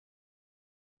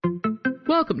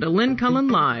Welcome to Lynn Cullen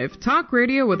Live, talk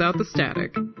radio without the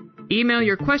static. Email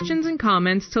your questions and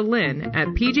comments to Lynn at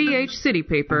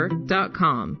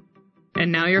pghcitypaper.com.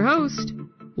 And now your host,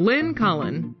 Lynn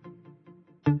Cullen.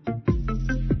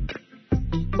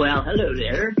 Well, hello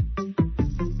there.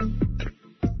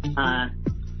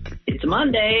 It's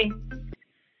Monday.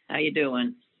 How you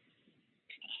doing?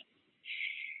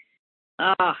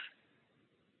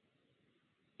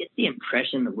 Get the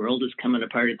impression the world is coming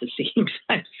apart at the seams.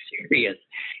 I'm serious.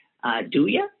 Do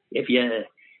you? If you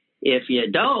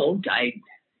don't, I'd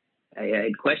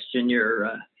question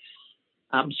your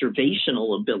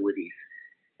observational abilities.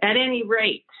 At any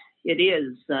rate, it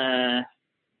is the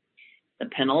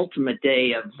penultimate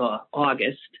day of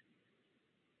August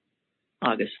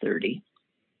 30.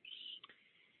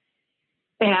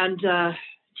 And,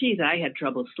 geez, I had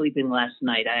trouble sleeping last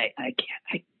night.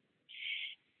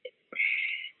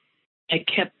 I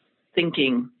kept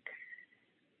thinking,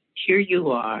 here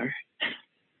you are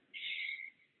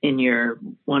in your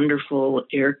wonderful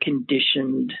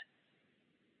air-conditioned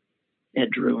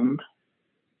bedroom.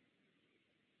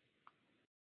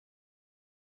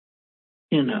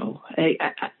 You know,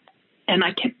 and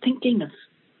I kept thinking of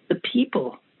the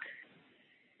people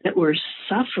that were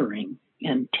suffering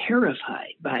and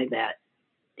terrified by that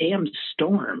damn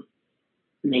storm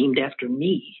named after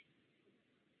me.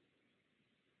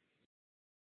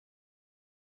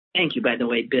 Thank you, by the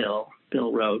way, Bill.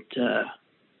 Bill wrote,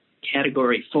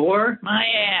 Category 4, my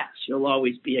ass. You'll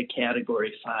always be a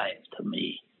Category 5 to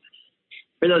me.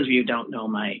 For those of you who don't know,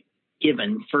 my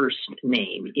given first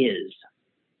name is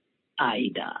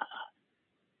Ida.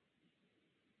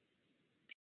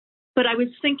 But I was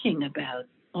thinking about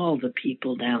all the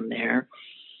people down there,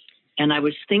 and I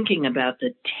was thinking about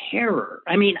the terror.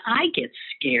 I mean, I get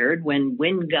scared when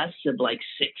wind gusts of like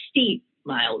 60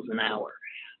 miles an hour,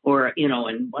 or, you know,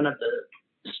 in one of the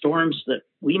storms that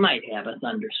we might have, a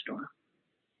thunderstorm.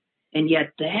 And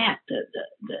yet the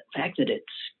fact that it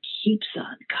keeps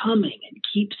on coming and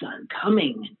keeps on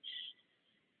coming.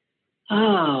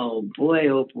 Oh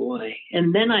boy.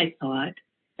 And then I thought,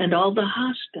 and all the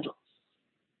hospitals,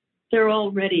 they're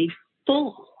already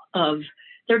full of,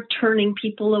 they're turning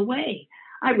people away.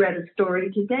 I read a story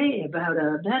today about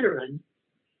a veteran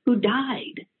who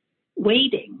died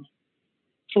waiting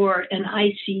for an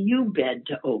ICU bed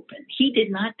to open. He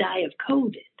did not die of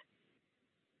COVID.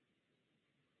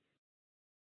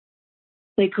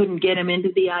 They couldn't get him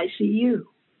into the ICU.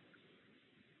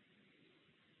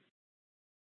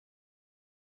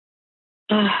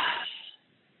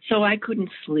 So I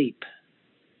couldn't sleep.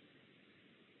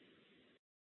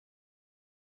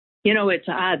 You know, it's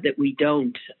odd that we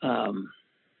don't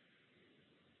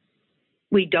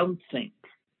think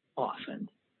often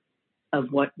of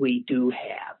what we do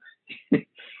have.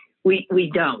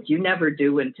 we don't. You never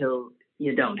do until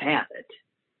you don't have it.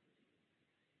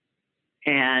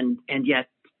 And yet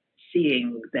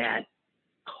seeing that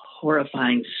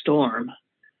horrifying storm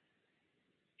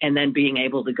and then being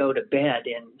able to go to bed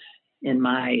in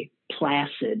my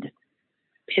placid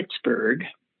Pittsburgh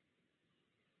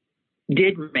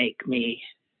did make me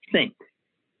think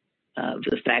of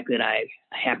the fact that I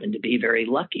happened to be very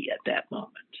lucky at that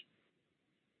moment.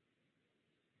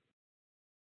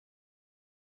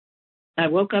 I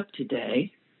woke up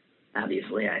today.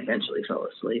 Obviously, I eventually fell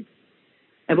asleep.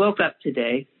 I woke up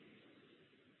today.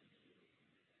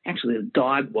 Actually, the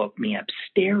dog woke me up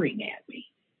staring at me.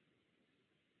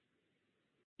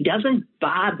 He doesn't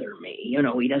bother me. You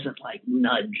know, he doesn't like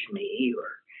nudge me or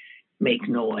make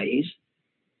noise.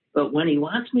 But when he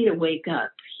wants me to wake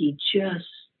up, he just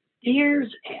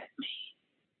stares at me.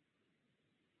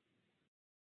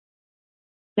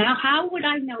 Now, how would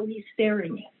I know he's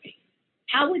staring at me?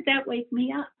 How would that wake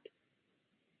me up?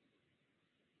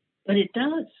 But it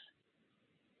does.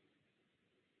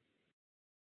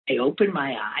 I opened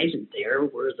my eyes, and there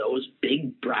were those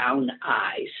big brown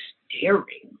eyes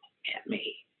staring at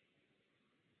me.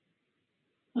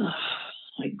 Oh,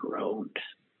 I groaned.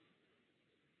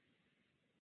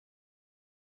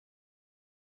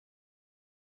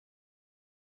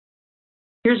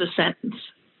 Here's a sentence.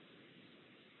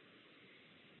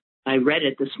 I read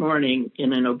it this morning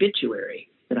in an obituary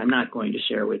that I'm not going to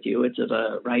share with you. It's of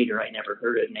a writer I never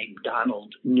heard of named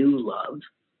Donald Newlove,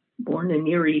 born in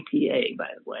Erie, PA,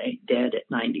 by the way, dead at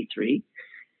 93. It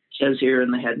says here in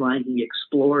the headline, he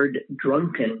explored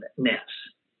drunkenness.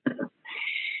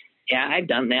 Yeah, I've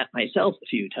done that myself a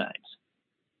few times.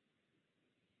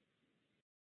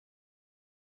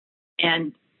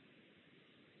 And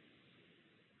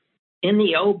in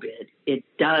the obit, it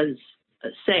does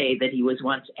say that he was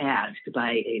once asked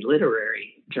by a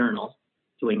literary journal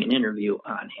doing an interview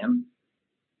on him,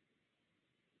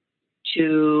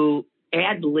 to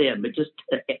ad lib, just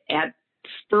at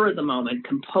spur of the moment,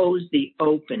 compose the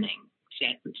opening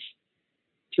sentence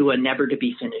to a never to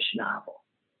be finished novel.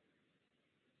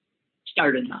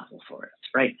 Start a novel for us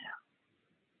right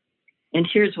now. And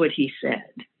here's what he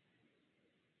said.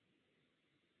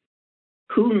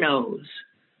 Who knows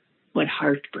what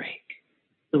heartbreak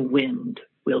the wind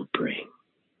will bring?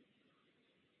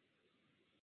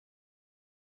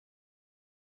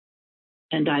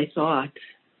 And I thought,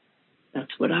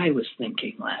 that's what I was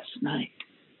thinking last night.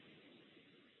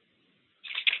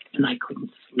 And I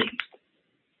couldn't sleep.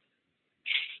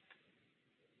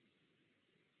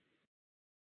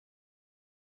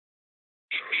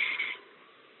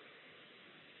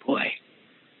 Boy,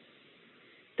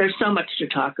 there's so much to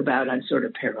talk about. I'm sort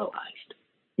of paralyzed.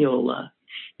 You'll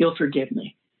forgive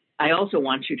me. I also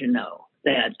want you to know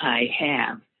that I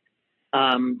have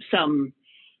some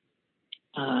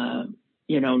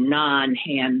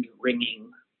non-hand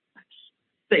wringing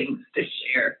things to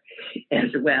share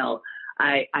as well.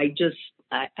 I've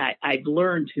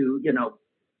learned to,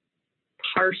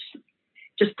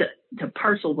 to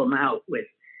parcel them out with,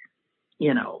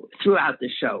 throughout the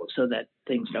show so that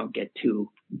things don't get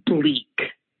too bleak.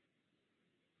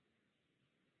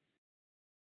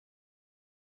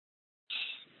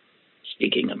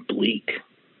 Speaking of bleak,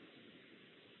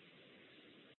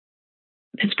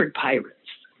 Pittsburgh Pirates.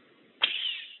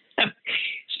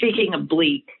 Speaking of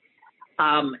bleak,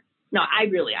 no, I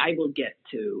will get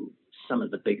to some of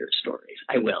the bigger stories.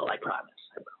 I promise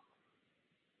I will.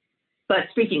 But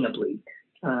speaking of bleak,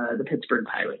 the Pittsburgh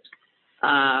Pirates,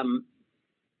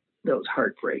 those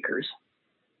heartbreakers.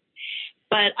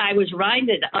 But I was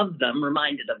reminded of them when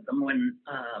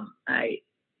I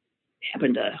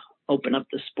happened to open up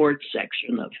the sports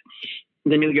section of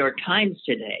the New York Times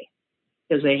today,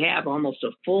 because they have almost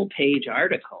a full page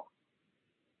article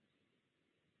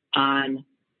on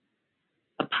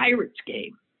a Pirates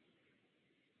game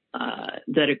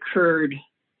that occurred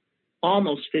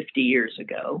almost 50 years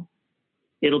ago.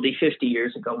 It'll be 50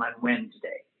 years ago on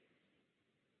Wednesday.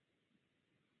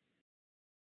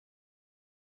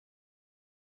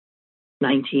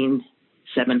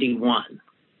 (1971).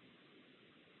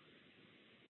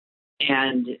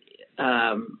 And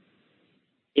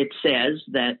it says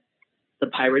that the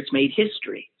Pirates made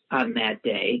history on that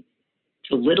day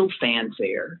to little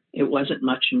fanfare. It wasn't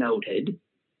much noted,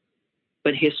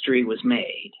 but history was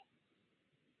made.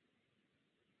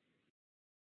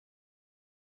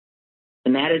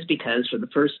 And that is because for the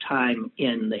first time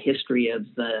in the history of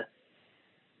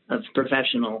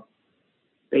professional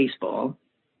baseball,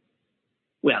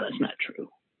 well, that's not true.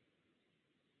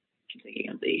 I'm thinking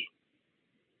of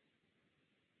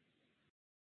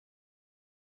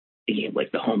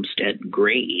like the Homestead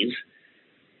Grays,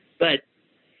 but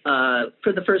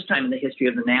for the first time in the history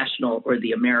of the National or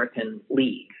the American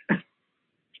League,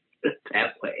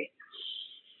 that way,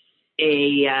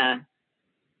 a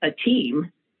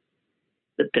team,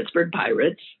 the Pittsburgh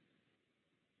Pirates,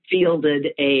 fielded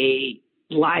a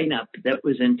lineup that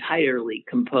was entirely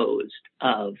composed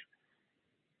of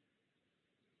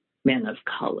men of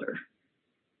color.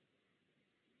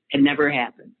 It never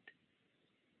happened.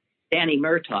 Danny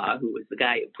Murtaugh, who was the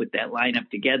guy who put that lineup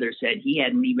together, said he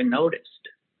hadn't even noticed.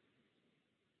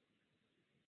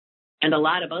 And a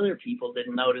lot of other people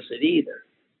didn't notice it either.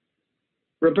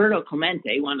 Roberto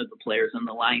Clemente, one of the players on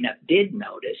the lineup, did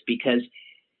notice, because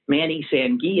Manny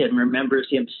Sanguillen remembers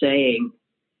him saying,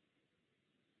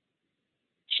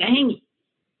 "Sangy,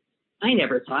 I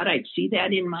never thought I'd see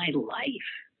that in my life."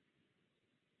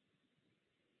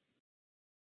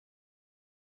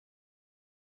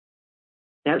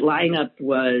 That lineup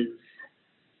was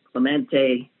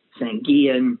Clemente,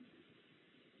 Sanguillen,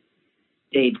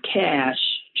 Dave Cash,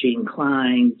 Gene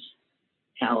Clines,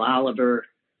 Al Oliver,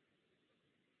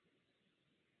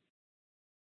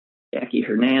 Jackie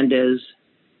Hernandez,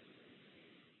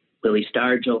 Willie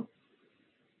Stargell.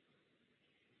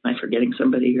 Am I forgetting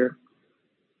somebody here?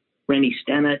 Rennie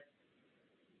Stennett.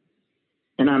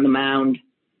 And on the mound,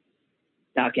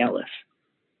 Doc Ellis.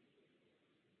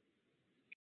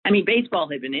 I mean, baseball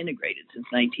had been integrated since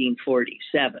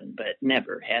 1947, but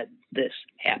never had this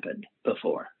happened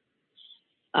before.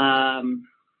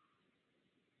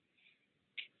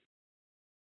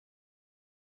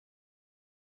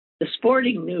 The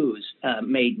Sporting News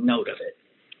made note of it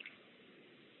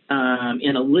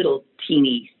in a little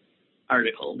teeny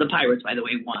article. The Pirates, by the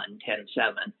way, won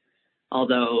 10-7,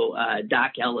 although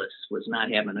Doc Ellis was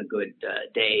not having a good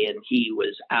day, and he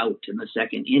was out in the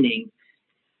second inning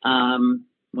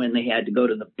when they had to go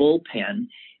to the bullpen.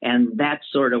 And that's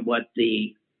sort of what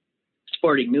the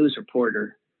Sporting News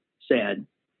reporter said.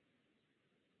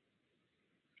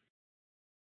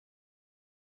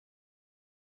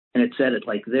 And it said it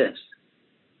like this.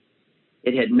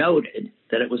 It had noted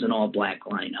that it was an all-black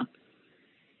lineup.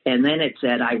 And then it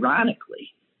said,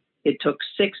 ironically, it took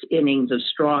 6 innings of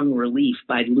strong relief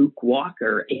by Luke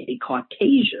Walker, a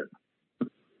Caucasian,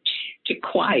 to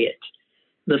quiet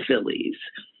the Phillies.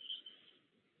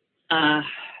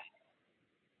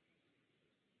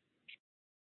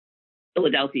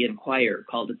 Philadelphia Inquirer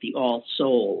called it the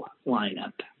all-soul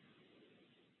lineup.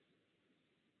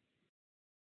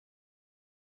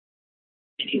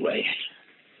 Anyway.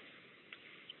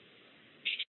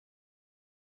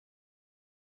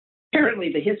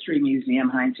 Apparently, the History Museum,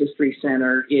 Heinz History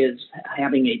Center, is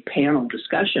having a panel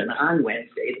discussion on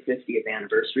Wednesday, the 50th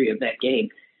anniversary of that game.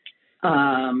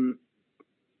 And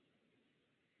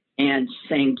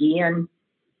Sanguian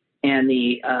and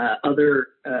the other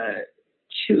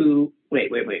Sanguian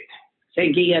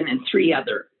and 3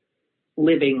 other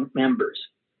living members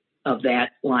of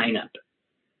that lineup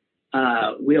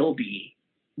will be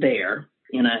there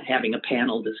having a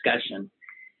panel discussion.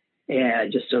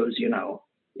 Just so as you know,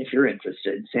 if you're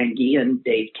interested, Sanguian,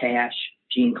 Dave Cash,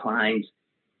 Gene Kleins,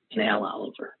 and Al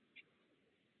Oliver.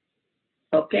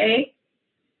 Okay?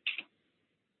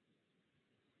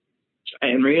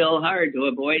 Trying real hard to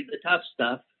avoid the tough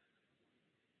stuff.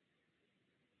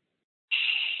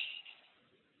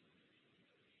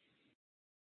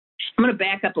 I'm going to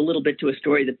back up a little bit to a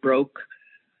story that broke,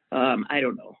 I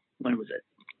don't know, when was it?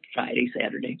 Friday,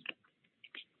 Saturday.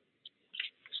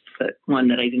 But one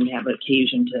that I didn't have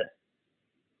occasion to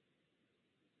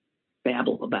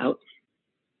babble about.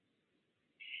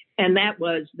 And that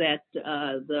was that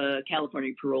the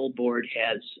California Parole Board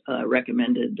has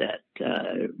recommended that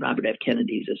Robert F.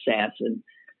 Kennedy's assassin,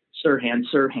 Sirhan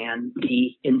Sirhan,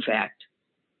 be, in fact,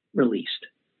 released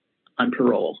on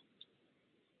parole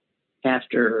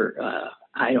after,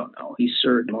 I don't know, he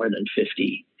served more than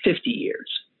 50 years.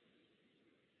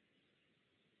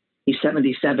 He's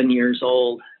 77 years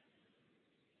old.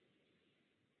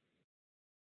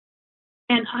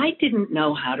 And I didn't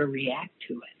know how to react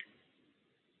to it.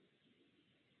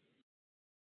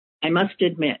 I must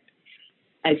admit,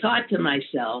 I thought to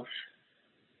myself,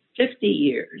 50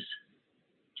 years,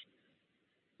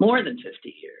 more than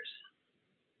 50 years,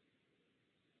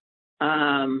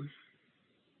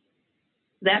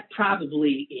 that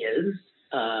probably is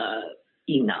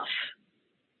enough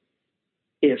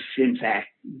if, in fact,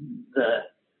 the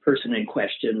person in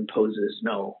question poses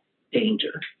no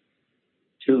danger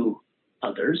to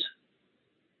others.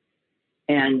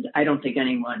 And I don't think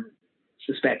anyone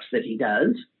suspects that he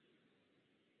does.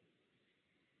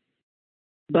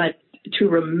 But to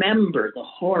remember the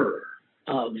horror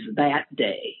of that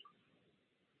day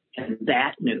and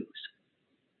that news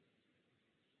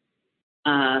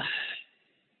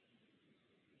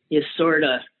is sort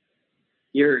of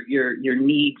your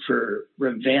need for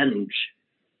revenge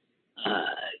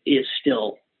is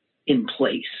still in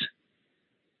place.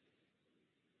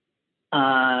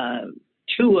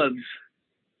 2 of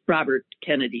Robert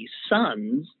Kennedy's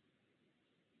sons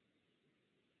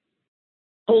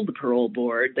told the parole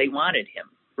board they wanted him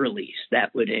released.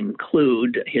 That would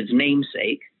include his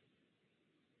namesake,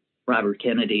 Robert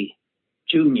Kennedy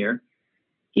Jr.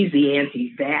 He's the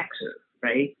anti-vaxxer,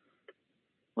 right?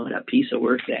 What a piece of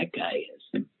work that guy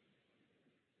is.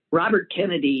 Robert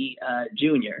Kennedy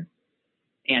Jr.,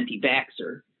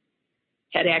 anti-vaxxer,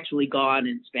 had actually gone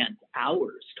and spent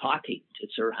hours talking to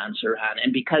Sirhan Sirhan.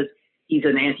 And because he's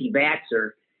an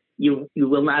anti-vaxxer, you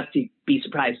will not be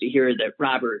surprised to hear that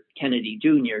Robert Kennedy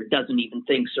Jr. doesn't even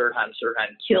think Sirhan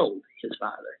Sirhan killed his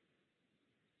father.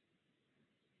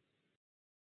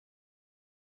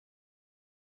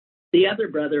 The other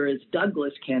brother is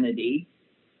Douglas Kennedy,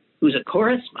 who's a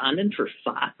correspondent for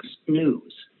Fox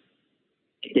News.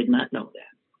 I did not know that.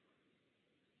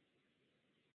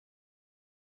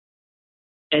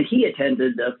 And he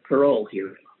attended the parole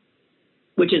hearing,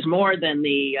 which is more than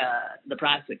the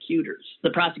prosecutors.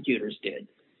 The prosecutors did.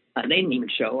 They didn't even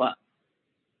show up.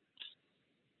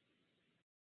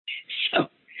 So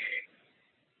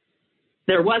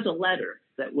there was a letter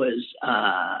that was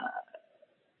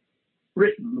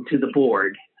written to the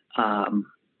board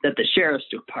that the sheriff's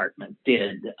department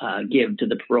did give to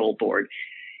the parole board.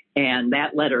 And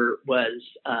that letter was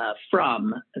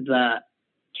from the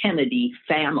Kennedy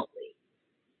family,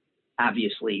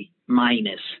 obviously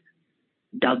minus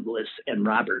Douglas and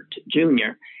Robert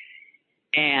Jr.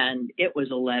 And it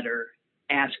was a letter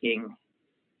asking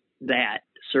that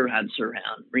Sirhan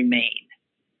Sirhan remain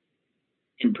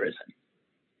in prison.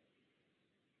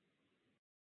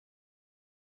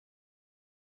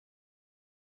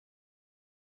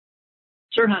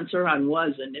 Sirhan Sirhan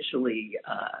was initially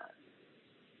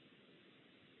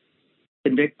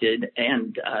convicted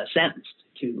and sentenced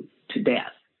to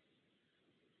death.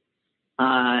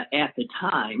 At the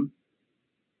time,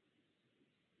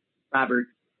 Robert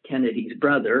Kennedy's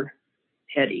brother,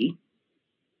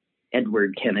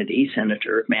 Edward Kennedy,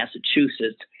 Senator of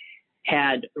Massachusetts,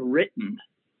 had written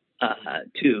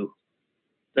to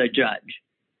the judge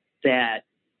that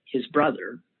his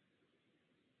brother,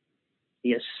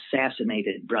 the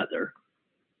assassinated brother,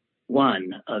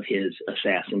 one of his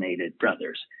assassinated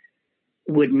brothers,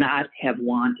 would not have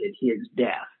wanted his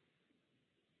death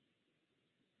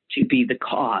to be the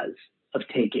cause of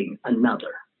taking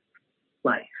another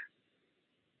life.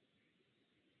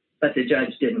 But the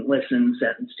judge didn't listen,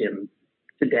 sentenced him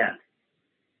to death.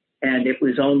 And it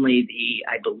was only the,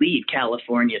 I believe,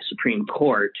 California Supreme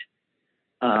Court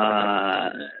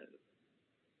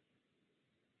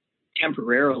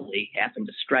temporarily happened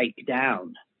to strike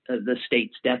down the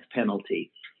state's death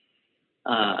penalty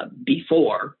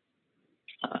before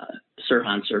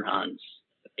Sirhan's sentence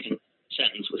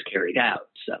was carried out.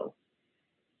 So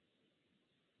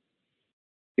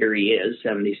here he is,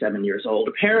 77 years old.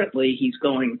 Apparently, he's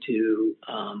going to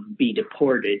be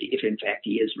deported if, in fact,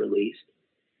 he is released.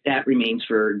 That remains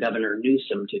for Governor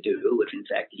Newsom to do, if, in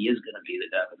fact, he is going to be the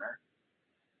governor.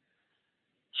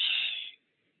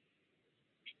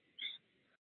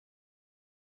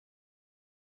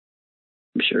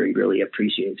 I'm sure he really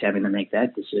appreciates having to make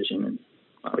that decision, and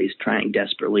while he's trying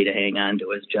desperately to hang on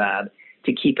to his job,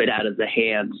 to keep it out of the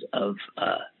hands of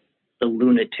the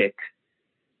lunatic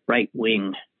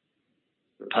right-wing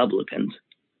Republicans.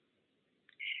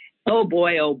 Oh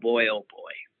boy, oh boy, oh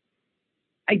boy.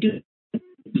 I do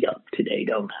beat up today,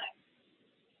 don't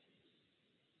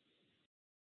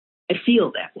I? I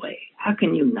feel that way. How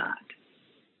can you not?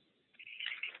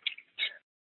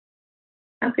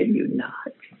 How can you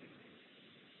not?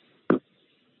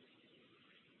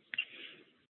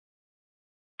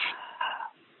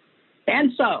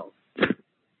 And so,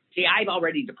 see, I've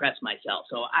already depressed myself,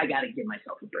 so I got to give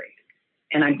myself a break.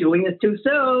 And I'm doing this too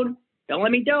soon. Don't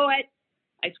let me do it.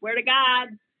 I swear to God.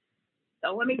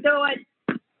 Don't let me do it.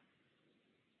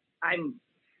 I'm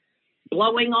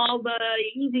blowing all the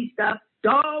easy stuff.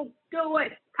 Don't do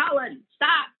it. Colin,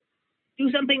 stop.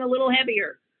 Do something a little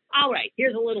heavier. All right,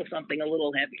 here's a little something a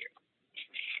little heavier.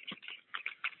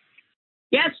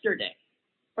 Yesterday,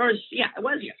 it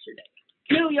was yesterday,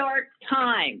 New York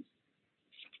Times,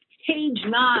 page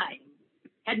 9,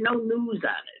 had no news on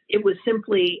it. It was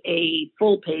simply a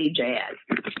full-page ad.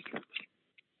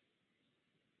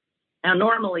 Now,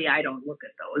 normally I don't look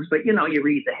at those, but, you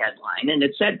read the headline, and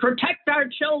it said, "Protect our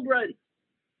children.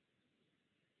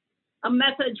 A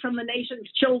message from the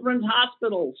nation's children's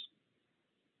hospitals."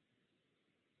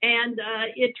 And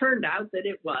it turned out that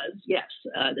it was, yes,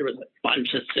 there was a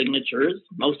bunch of signatures.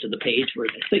 Most of the page were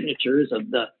the signatures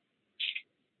of the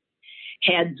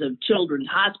heads of children's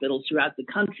hospitals throughout the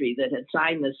country that had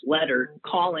signed this letter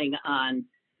calling on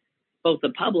both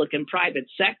the public and private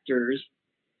sectors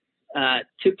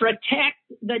to protect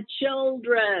the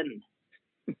children.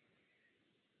 It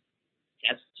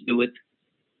has to do with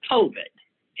COVID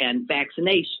and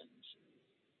vaccinations.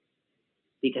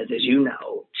 Because, as you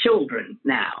know, children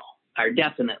now are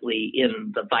definitely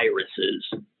in the virus's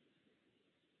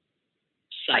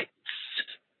sights.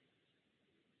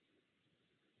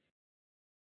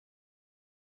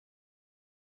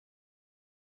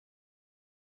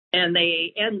 And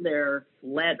they end their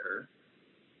letter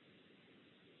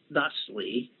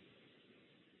thusly: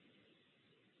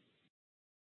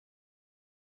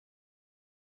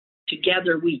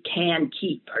 "Together we can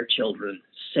keep our children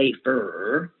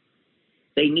safer.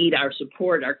 They need our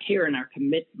support, our care, and our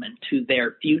commitment to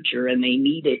their future, and they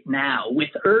need it now with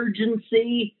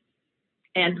urgency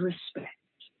and respect."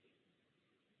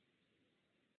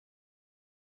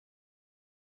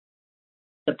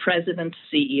 The presidents,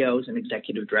 CEOs, and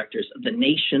executive directors of the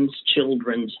nation's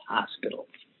children's hospitals.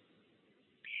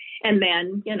 And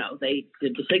then, they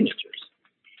did the signatures.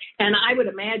 And I would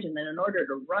imagine that in order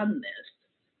to run this,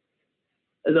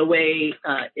 the way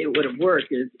it would have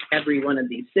worked is every one of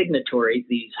these signatories,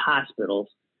 these hospitals,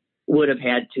 would have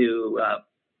had to,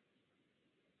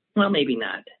 well, maybe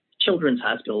not. Children's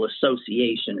Hospital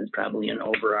Association is probably an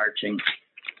overarching,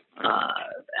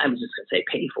 I was just going to say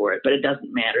pay for it, but it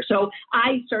doesn't matter. So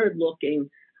I started looking.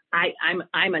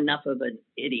 I'm enough of an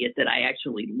idiot that I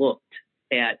actually looked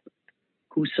at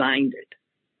who signed it.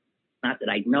 Not that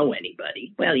I know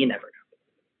anybody. Well, you never know.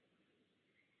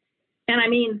 And I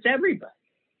mean, it's everybody.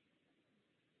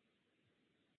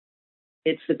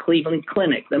 It's the Cleveland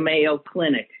Clinic, the Mayo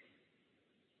Clinic,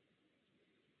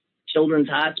 Children's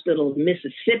Hospital of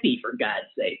Mississippi, for God's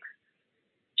sake,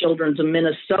 Children's of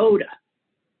Minnesota,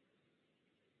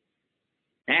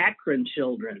 Akron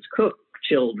Children's, Cook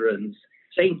Children's,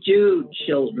 St. Jude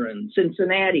Children's,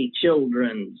 Cincinnati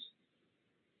Children's,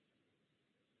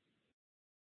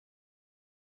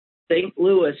 St.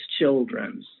 Louis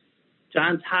Children's,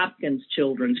 Johns Hopkins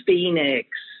Children's, Phoenix,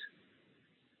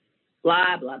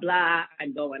 blah, blah, blah.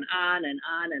 I'm going on,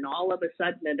 and all of a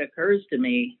sudden it occurs to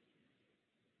me,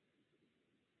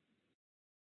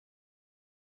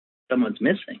 someone's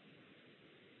missing.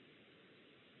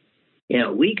 You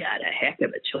know, we got a heck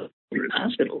of a children's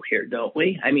hospital here, don't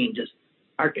we? I mean, just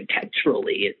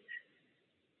architecturally, it's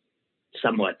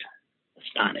somewhat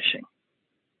astonishing.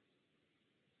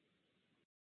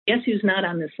 Guess who's not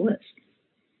on this list?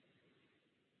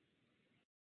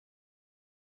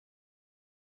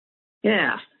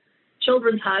 Yeah,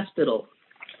 Children's Hospital,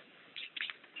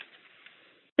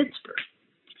 Pittsburgh,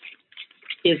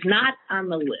 is not on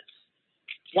the list.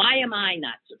 Why am I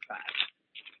not surprised?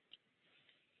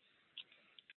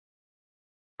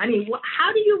 I mean,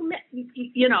 how do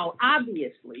you know,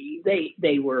 obviously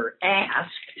they were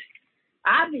asked.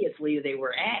 Obviously they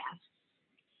were asked.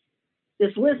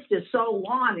 This list is so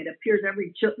long, it appears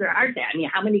there aren't that. I mean,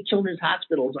 how many children's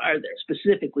hospitals are there,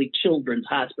 specifically children's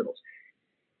hospitals?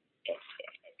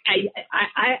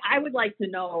 I would like to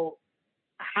know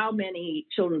how many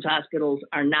children's hospitals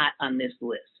are not on this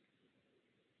list.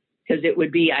 Because it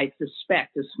would be, I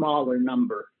suspect, a smaller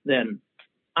number than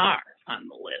are on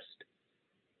the list.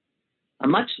 A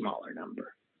much smaller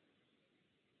number.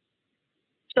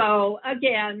 So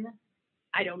again,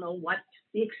 I don't know what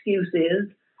the excuse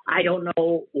is. I don't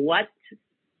know what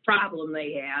problem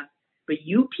they have, but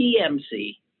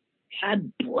UPMC,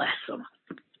 God bless them,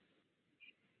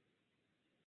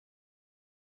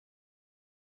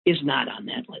 is not on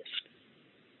that list.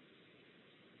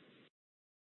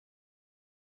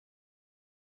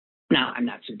 Now, I'm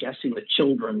not suggesting the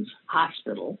Children's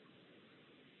Hospital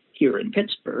here in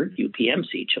Pittsburgh,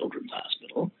 UPMC Children's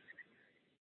Hospital,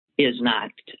 is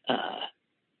not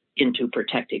into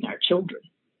protecting our children.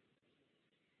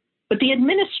 But the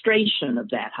administration of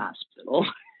that hospital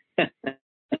they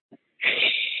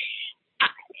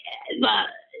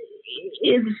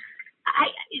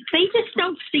just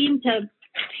don't seem to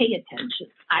pay attention.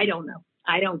 I don't know.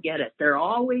 I don't get it. They're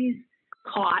always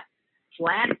caught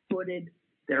flat-footed.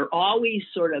 They're always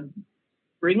sort of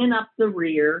bringing up the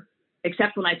rear,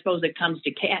 except when I suppose it comes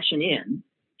to cashing in.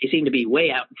 They seem to be way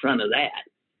out in front of that.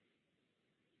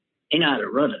 They know how to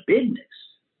run a business.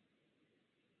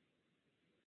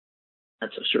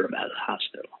 Not so sure about a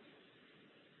hospital.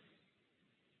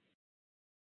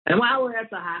 And while we're at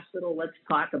the hospital, let's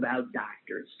talk about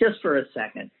doctors just for a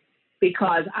second,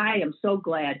 because I am so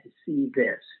glad to see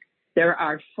this. There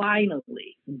are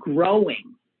finally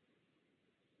growing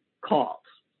calls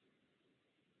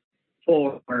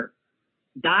for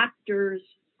doctors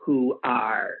who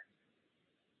are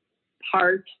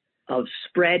part of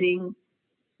spreading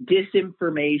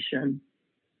disinformation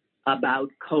about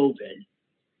COVID.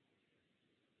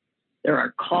 There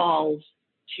are calls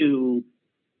to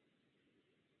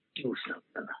do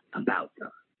something about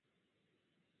them.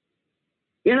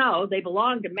 You know, they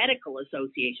belong to medical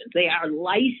associations. They are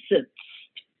licensed,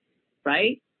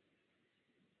 right?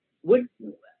 They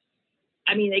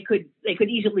could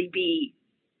easily be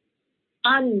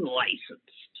unlicensed.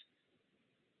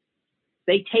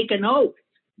 They take an oath,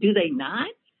 do they not?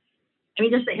 I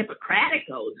mean, just the Hippocratic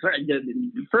oath.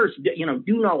 First, do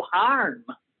no harm.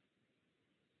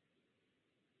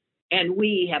 And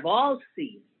we have all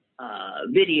seen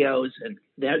videos, and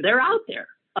they're out there,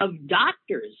 of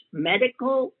doctors,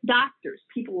 medical doctors,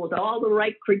 people with all the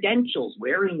right credentials,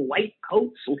 wearing white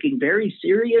coats, looking very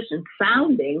serious and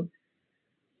sounding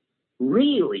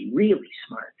really, really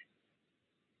smart.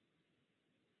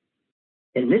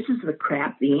 And this is the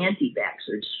crap the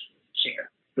anti-vaxxers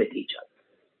share with each other.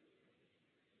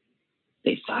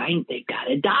 They find they've got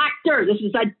a doctor. This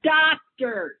is a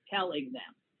doctor telling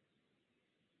them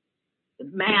the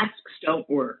masks don't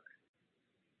work.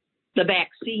 The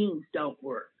vaccines don't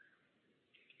work.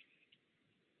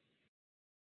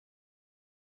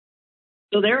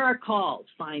 So there are calls,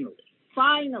 finally,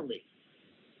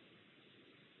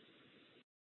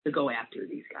 to go after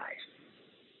these guys.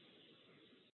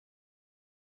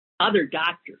 Other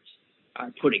doctors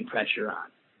are putting pressure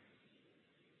on.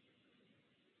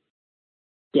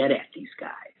 Get at these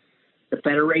guys. The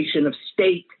Federation of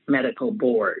State Medical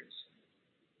Boards,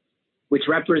 which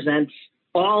represents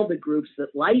all the groups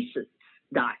that license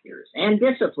doctors and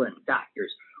discipline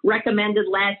doctors, recommended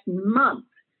last month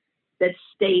that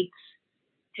states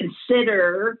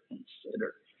consider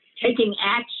taking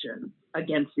action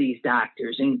against these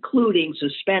doctors, including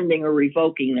suspending or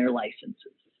revoking their licenses.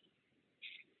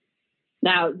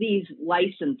 Now, these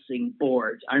licensing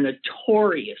boards are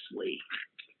notoriously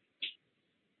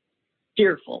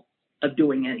fearful of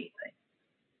doing anything.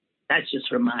 That's just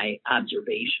from my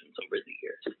observations over the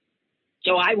years.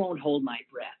 So I won't hold my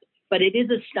breath. But it is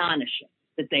astonishing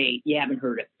that you haven't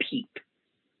heard a peep.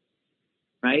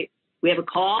 Right? We have a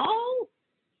call?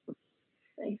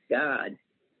 Thank God.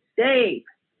 Dave,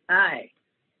 hi.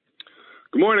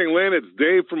 Good morning, Lynn. It's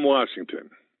Dave from Washington.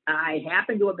 I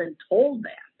happen to have been told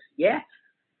that. Yes.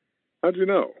 How'd you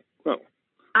know? Oh,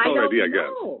 I don't idea,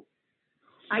 know.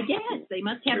 I guess they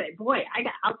must have it. Boy,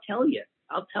 I'll tell you.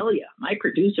 My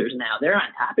producers now, they're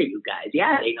on top of you guys.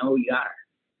 Yeah, they know who you are.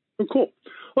 Oh, cool.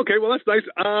 Okay, well, that's nice.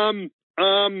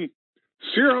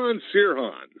 Sirhan.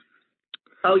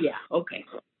 Oh, yeah. Okay.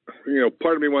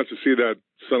 Part of me wants to see that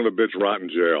son of a bitch rot in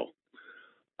jail.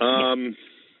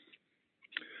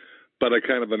 But I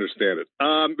kind of understand it.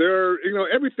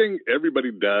 Everything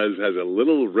everybody does has a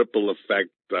little ripple effect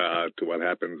to what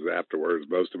happens afterwards.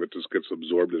 Most of it just gets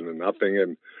absorbed into nothing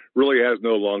and really has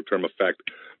no long-term effect.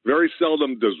 Very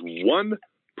seldom does one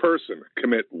person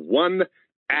commit one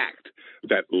act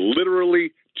that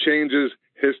literally changes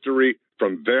history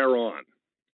from there on.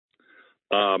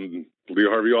 Lee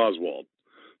Harvey Oswald,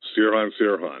 Sirhan.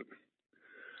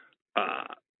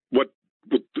 What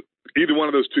either one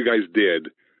of those two guys did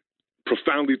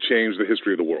profoundly changed the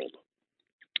history of the world.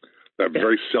 That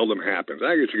very seldom happens.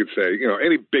 I guess you could say,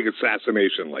 any big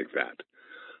assassination like that.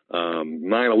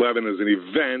 9/11 is an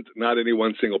event, not any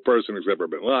one single person except for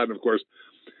bin Laden, of course.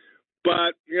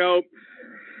 But, now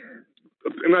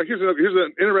here's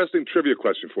an interesting trivia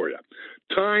question for you.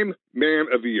 Time Man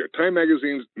of the Year. Time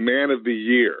Magazine's Man of the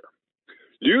Year.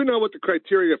 You know what the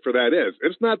criteria for that is.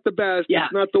 It's not the best. Yeah.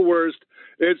 It's not the worst.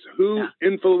 It's who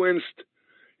influenced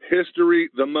history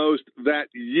the most that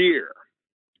year.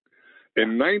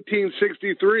 In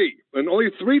 1963, and only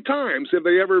 3 times have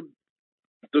they ever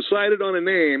decided on a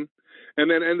name and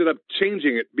then ended up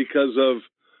changing it because of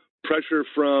pressure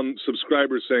from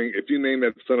subscribers saying, if you name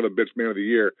that son of a bitch Man of the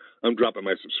Year, I'm dropping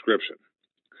my subscription.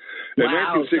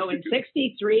 Wow. So in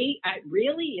 63,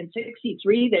 really? In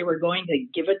 63, they were going to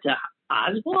give it to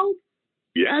Oswald?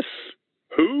 Yes.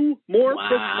 Who more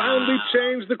profoundly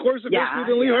changed the course of history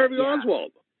than Lee Harvey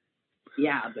Oswald?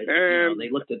 Yeah, but they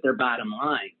looked at their bottom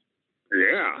line.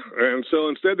 Yeah, and so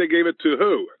instead they gave it to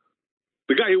who?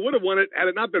 The guy who would have won it had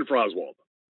it not been for Oswald.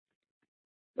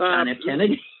 John F.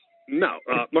 Kennedy? No,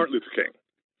 Martin Luther King.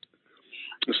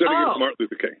 Instead of giving it to Martin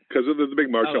Luther King, because of the big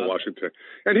march on Washington.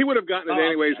 And he would have gotten it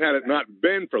anyways had it not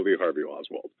been for Lee Harvey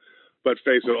Oswald. But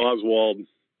face it, Oswald...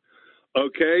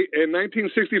 Okay, in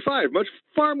 1965,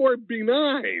 far more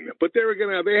benign, but they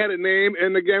had a name,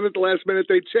 and again, at the last minute,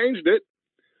 they changed it.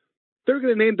 They were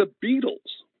going to name the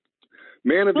Beatles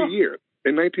Man of the Year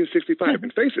in 1965.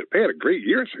 And face it, they had a great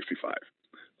year in 65.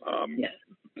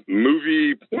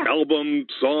 Movie, album,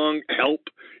 song, Help,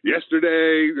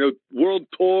 Yesterday, world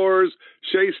tours,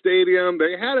 Shea Stadium,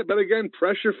 they had it, but again,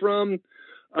 pressure from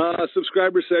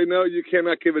subscribers say, no, you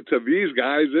cannot give it to these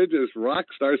guys. They're just rock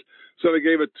stars. So they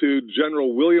gave it to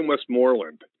General William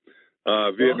Westmoreland,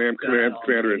 Vietnam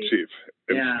Commander-in-Chief,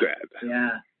 instead.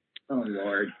 Yeah. Oh,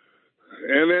 Lord.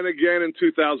 And then again in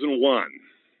 2001,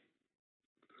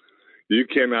 you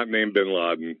cannot name bin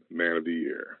Laden Man of the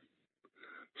Year.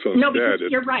 So no, because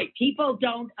you're right. People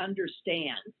don't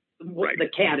understand the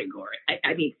category.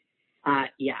 They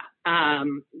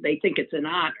think it's an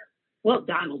honor. Well,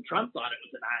 Donald Trump thought it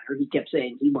was an honor. He kept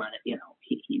saying he wanted,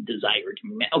 he desired to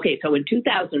be. Okay, so in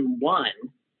 2001.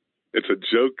 It's a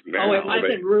joke now. Oh, it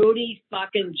wasn't Rudy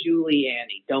fucking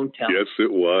Giuliani. Don't tell me. Yes,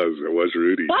 it was. It was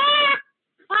Rudy.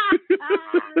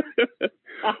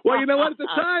 Well, you know what? At the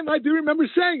time, I do remember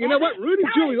saying, Rudy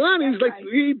Giuliani's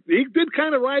he did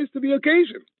kind of rise to the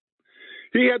occasion.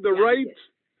 He had the right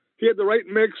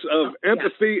mix of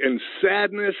empathy and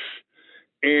sadness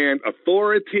and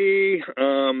authority.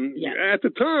 At the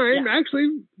time,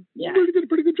 actually, Rudy did a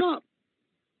pretty good job.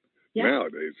 Yeah.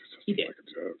 Nowadays, it's just like a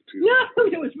joke. No,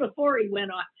 it was before he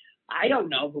went off. I don't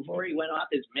know. Before he went off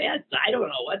his meds, I don't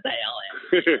know what the hell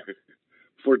happened.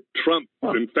 Before Trump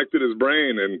infected his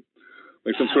brain and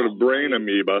like some sort of brain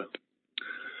amoeba.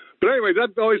 But anyway, I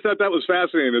always thought that was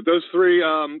fascinating. That those three,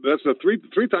 that's the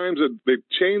three times that they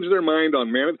changed their mind on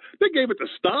man. They gave it to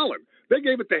Stalin. They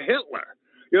gave it to Hitler.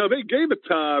 They gave it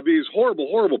to these horrible,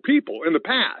 horrible people in the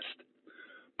past.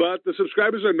 But the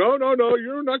subscribers said, no,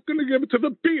 you're not going to give it to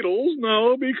the Beatles.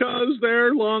 No, because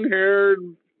they're long-haired.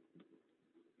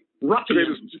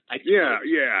 Ruffians.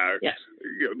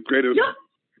 Greatest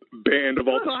band of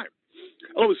all time.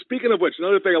 Oh, speaking of which,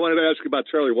 another thing I wanted to ask you about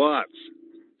Charlie Watts.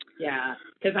 Yeah,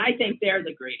 because I think they're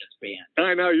the greatest band.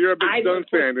 I know you're a big Stones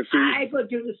fan. I would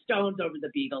do the Stones over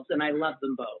the Beatles, and I love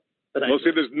them both. But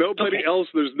there's nobody else.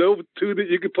 There's no two that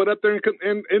you could put up there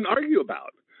and argue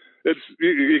about.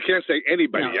 You can't say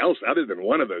anybody else other than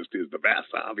one of those two is the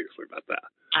best. Obviously, about that.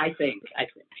 I think. Yeah.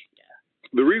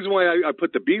 The reason why I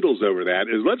put the Beatles over that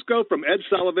is let's go from Ed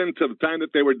Sullivan to the time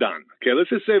that they were done. Okay, let's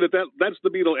just say that's the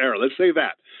Beatle era. Let's say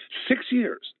that 6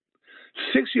 years.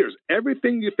 6 years.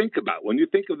 Everything you think about when you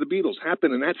think of the Beatles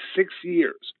happened in that 6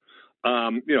 years.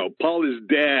 Paul is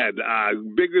dead,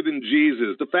 Bigger Than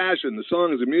Jesus, the fashion, the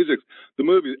songs, the music, the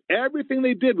movies. Everything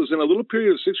they did was in a little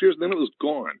period of 6 years, and then it was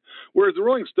gone. Whereas the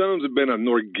Rolling Stones have been an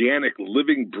organic,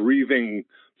 living, breathing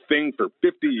thing for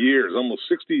 50 years, almost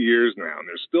 60 years now, and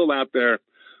they're still out there,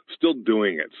 still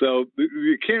doing it. So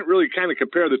you can't really kind of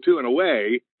compare the two in a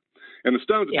way. And the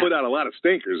Stones have put out a lot of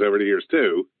stinkers over the years,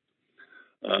 too.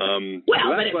 But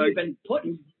if you've been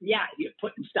putting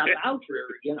stuff out for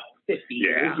 50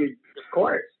 years, of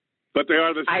course. But they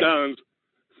are the Stones.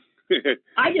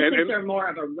 I just think they're more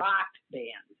of a rock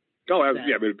band.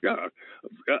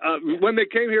 When they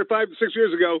came here 5 to 6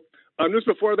 years ago, just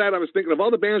before that, I was thinking of all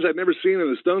the bands I'd never seen,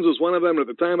 and the Stones was one of them. And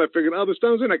at the time, I figured, the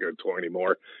Stones are not going to tour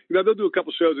anymore. They'll do a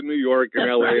couple shows in New York and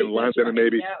L.A. and London and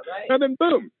maybe. Yeah, right. And then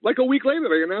boom, like a week later,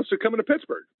 they announced they're coming to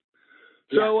Pittsburgh.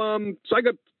 So I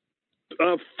got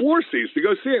 4 seats to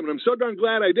go see him, and I'm so darn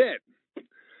glad I did.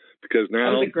 Because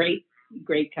now... That was a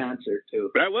great concert,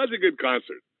 too. That was a good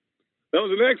concert. That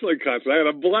was an excellent concert. I had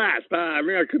a blast. I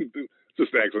couldn't do...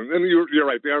 Just excellent. And you're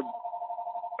right. They are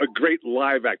a great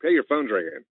live act. Hey, your phone's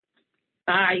ringing.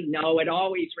 I know. It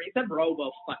always rings. It's a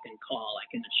robo fucking call, I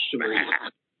can assure you.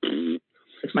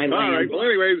 It's my landline. All right. Well,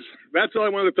 anyways, that's all I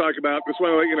wanted to talk about. Just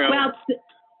want to let you know.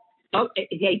 Well,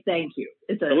 hey, thank you.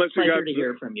 It's a pleasure to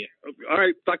hear from you. All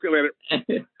right. Talk to you later.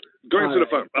 Go answer the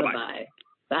phone. Bye-bye.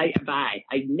 Bye.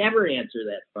 I never answer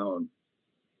that phone.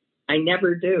 I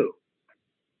never do.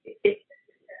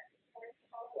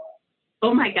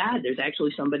 Oh, my God. There's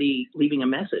actually somebody leaving a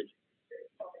message.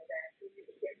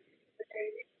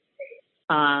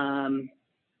 How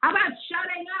about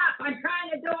shutting up? I'm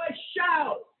trying to do a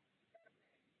show.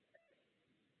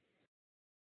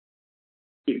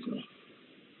 Excuse me.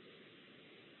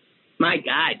 My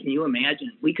God, can you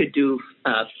imagine? We could do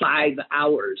 5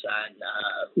 hours on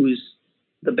who's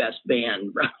the best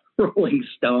band, Rolling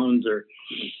Stones or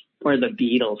the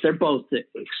Beatles. They're both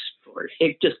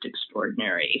just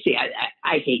extraordinary. See,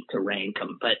 I hate to rank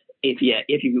them, but if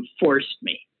you forced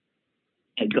me,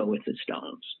 I'd go with the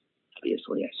Stones.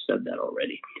 Obviously, I said that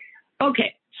already.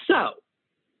 Okay, so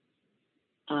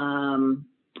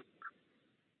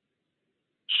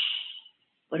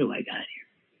what do I got here?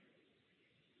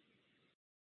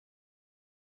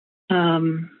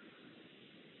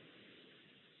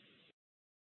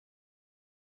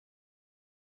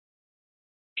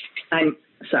 I'm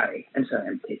sorry. I'm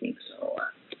taking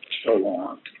so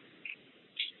long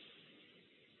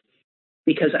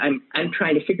because I'm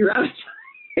trying to figure out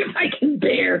if I can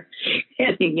bear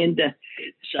heading into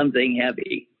something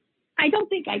heavy. I don't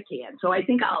think I can, so I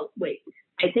think I'll wait.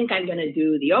 I think I'm going to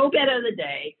do the obit of the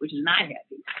day, which is not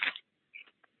heavy,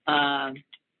 and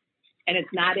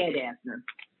it's not Ed Asner.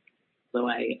 So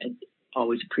I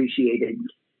always appreciated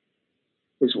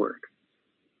his work.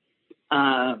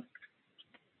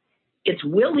 It's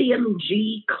William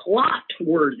G.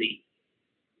 Clotworthy.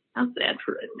 How's that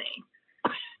for a name?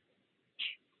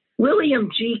 William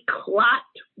G.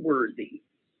 Clotworthy.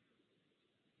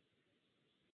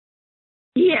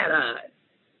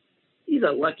 He's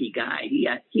a lucky guy. He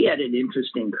had an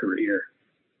interesting career,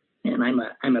 and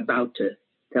I'm about to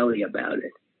tell you about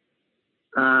it.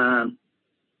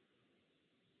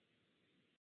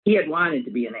 He had wanted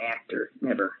to be an actor.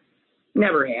 Never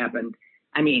happened.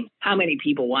 I mean, how many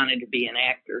people wanted to be an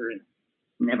actor and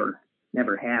never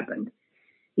happened?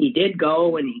 He did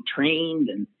go and he trained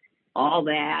and all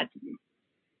that,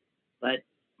 but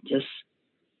just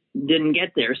didn't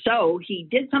get there. So he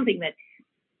did something that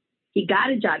he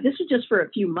got a job. This was just for a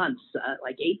few months,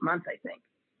 like 8 months, I think.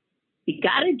 He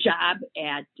got a job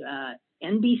at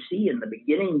NBC in the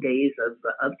beginning days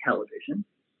of television.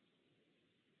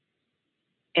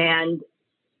 And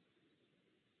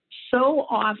so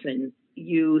often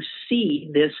you see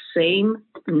this same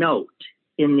note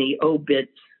in the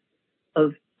obits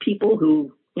of people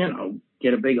who,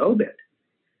 get a big obit.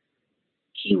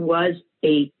 He was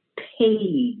a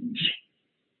page,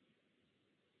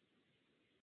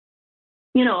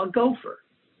 a gopher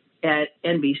at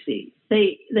NBC.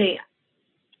 There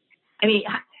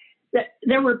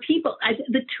were people,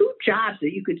 the two jobs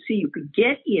that you could see you could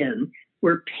get in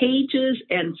were pages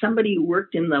and somebody who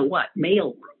worked in the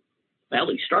mail room. Well,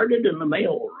 he started in the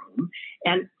mailroom.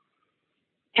 And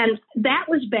that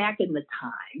was back in the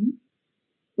time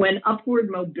when upward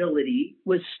mobility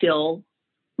was still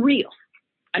real.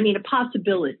 I mean, a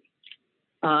possibility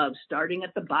of starting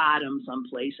at the bottom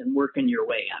someplace and working your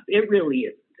way up. It really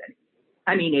isn't.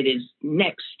 I mean, it is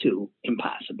next to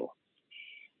impossible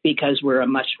because we're a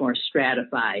much more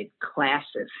stratified,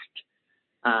 classist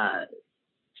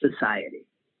society.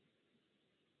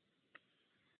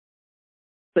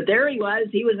 But there he was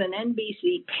an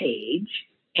NBC page,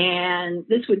 and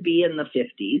this would be in the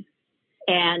 50s.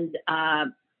 And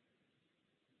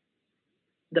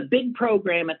the big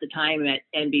program at the time at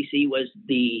NBC was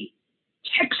the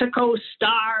Texaco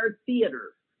Star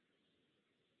Theater.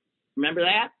 Remember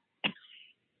that?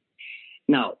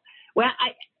 No. Well,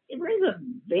 it rings a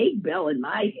vague bell in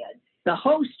my head. The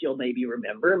host, you'll maybe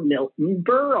remember, Milton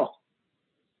Berle.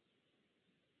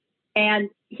 And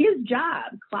his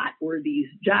job, Clotworthy's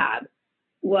job,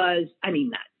 was, I mean,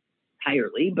 not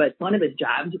entirely, but one of his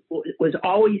jobs was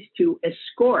always to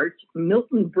escort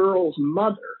Milton Berle's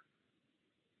mother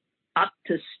up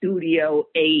to Studio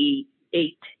A8H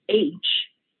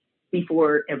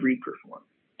before every performance.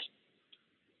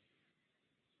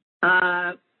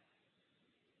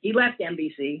 He left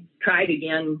NBC, tried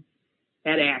again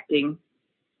at acting,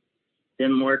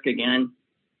 didn't work again.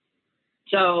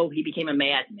 So he became a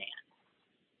madman.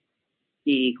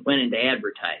 He went into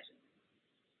advertising.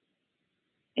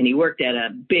 And he worked at a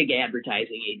big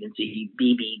advertising agency,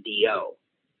 BBDO.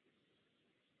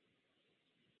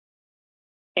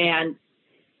 And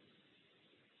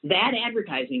that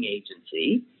advertising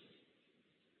agency,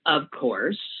 of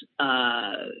course,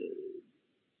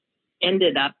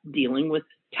 ended up dealing with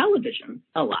television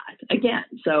a lot again.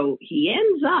 So he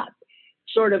ends up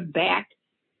sort of back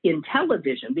in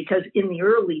television because in the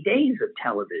early days of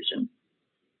television,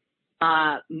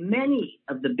 many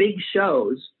of the big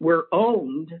shows were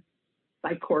owned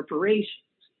by corporations,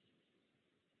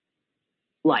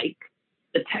 like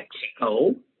the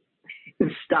Texaco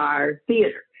Star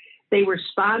Theater. They were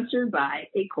sponsored by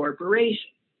a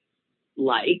corporation,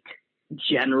 like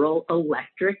General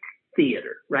Electric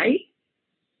Theater, right?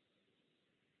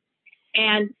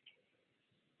 And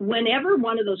whenever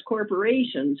one of those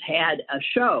corporations had a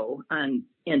show on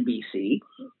NBC,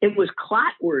 it was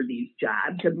Clotworthy's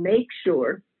job to make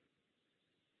sure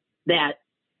that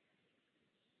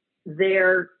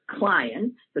their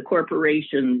clients, the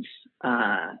corporation's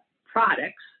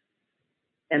products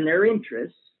and their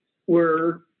interests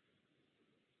were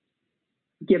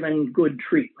given good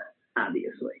treatment,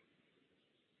 obviously.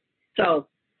 So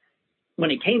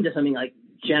when it came to something like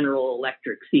General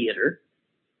Electric Theater,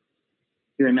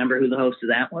 you remember who the host of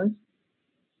that was?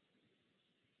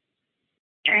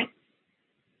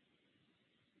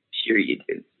 Sure you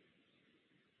do.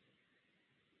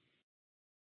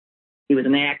 He was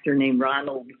an actor named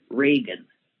Ronald Reagan.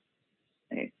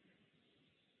 Okay.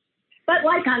 But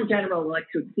like on General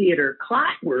Electric Theater,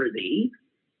 Clotworthy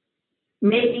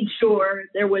made sure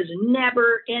there was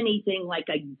never anything like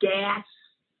a gas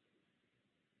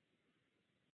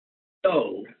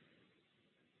stove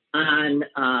on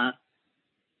a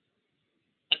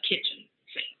kitchen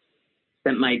thing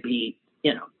that might be,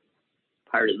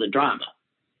 part of the drama.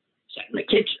 Set in the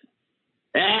kitchen.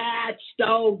 That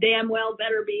stove damn well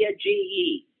better be a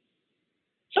GE.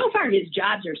 So far, his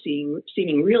jobs are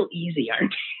seeming real easy,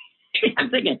 aren't they? I'm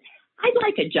thinking, I'd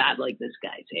like a job like this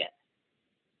guy's had.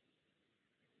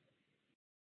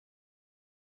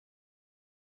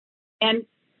 And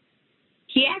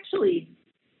he actually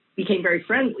became very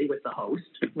friendly with the host,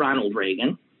 Ronald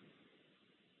Reagan.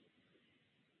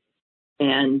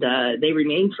 And they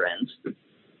remained friends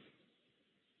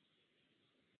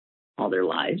all their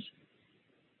lives.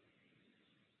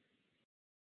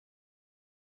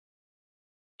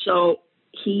 So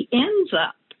he ends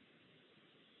up,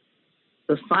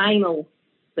 the final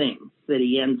thing that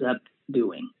he ends up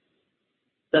doing,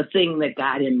 the thing that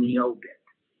got him the obit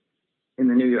in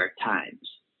the New York Times.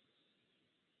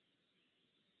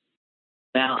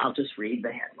 Well, I'll just read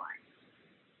the headline.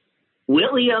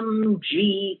 William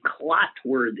G.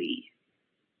 Clotworthy,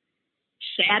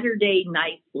 Saturday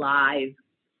Night Live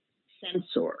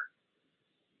censor,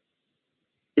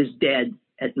 is dead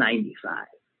at 95.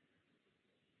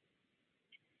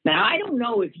 Now, I don't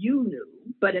know if you knew,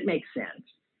 but it makes sense,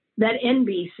 that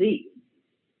NBC,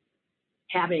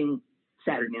 having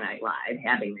Saturday Night Live,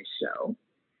 having this show,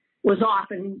 was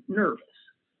often nervous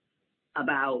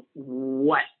about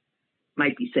what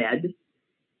might be said,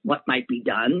 what might be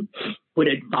done. Would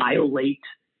it violate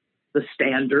the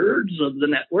standards of the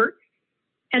network?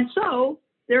 And so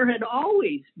there had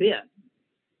always been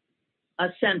a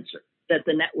censor that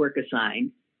the network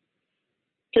assigned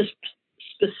to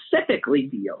specifically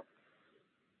deal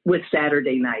with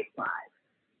Saturday Night Live.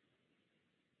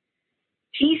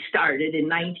 He started in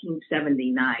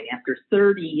 1979 after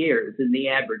 30 years in the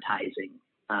advertising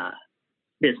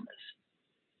business.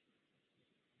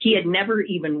 He had never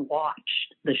even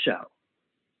watched the show.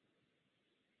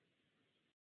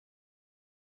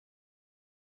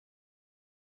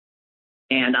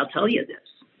 And I'll tell you this,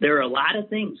 there are a lot of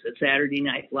things that Saturday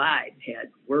Night Live had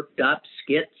worked up,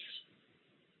 skits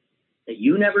that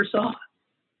you never saw,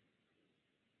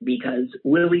 because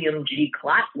William G.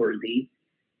 Clotworthy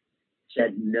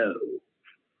said no.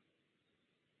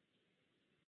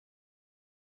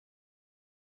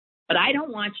 But I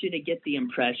don't want you to get the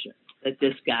impression that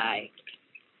this guy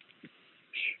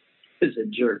is a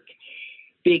jerk,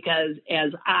 because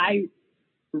as I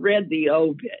read the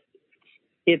obit,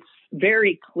 it's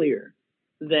very clear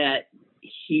that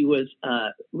he was a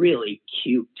really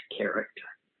cute character.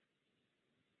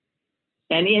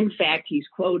 And in fact, he's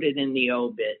quoted in the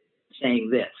obit saying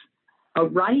this: "A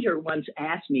writer once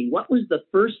asked me what was the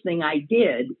first thing I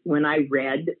did when I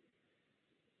read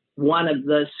one of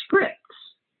the scripts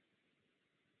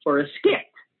for a skit.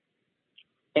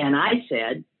 And I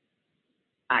said,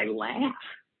 I laugh."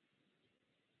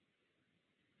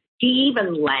 He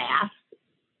even laughed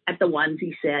at the ones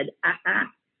he said,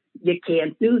 you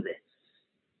can't do this.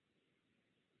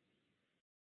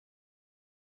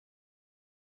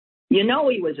 You know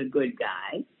he was a good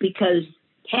guy because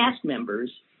cast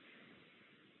members,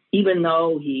 even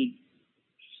though he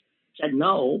said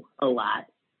no a lot,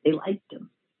 they liked him.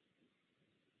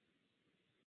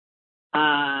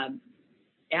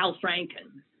 Al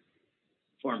Franken,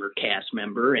 former cast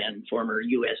member and former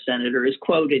U.S. Senator, is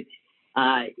quoted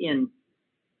in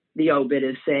the obit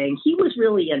as saying, he was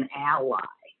really an ally.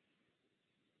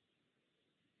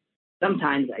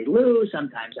 Sometimes I'd lose,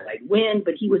 sometimes I'd win,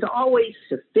 but he was always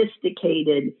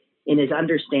sophisticated in his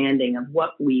understanding of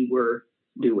what we were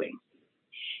doing.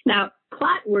 Now,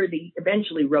 Clotworthy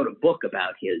eventually wrote a book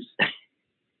about his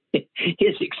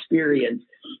experience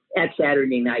at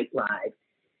Saturday Night Live.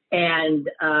 And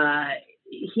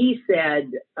he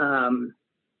said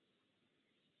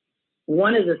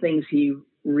one of the things he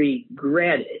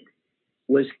regretted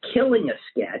was killing a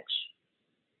sketch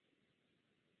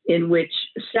in which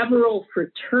several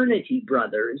fraternity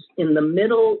brothers, in the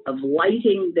middle of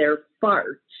lighting their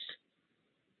farts,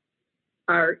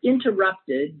 are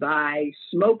interrupted by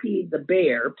Smokey the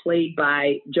Bear, played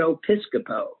by Joe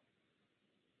Piscopo.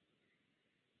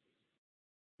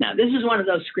 Now, this is one of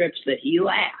those scripts that he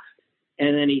laughed,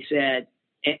 and then he said,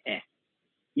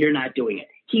 you're not doing it.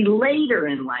 He later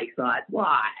in life thought, well,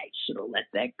 I should have let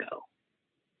that go.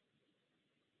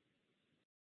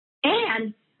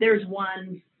 And there's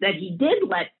one that he did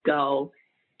let go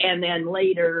and then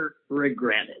later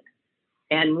regretted.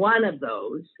 And one of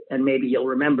those, and maybe you'll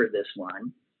remember this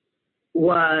one,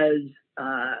 was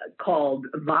called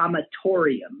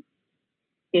Vomitorium,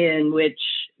 in which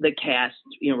the cast,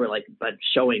 were like, but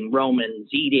showing Romans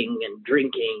eating and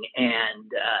drinking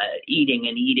and eating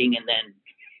and then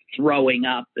throwing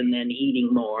up and then eating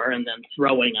more and then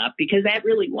throwing up, because that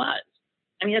really was.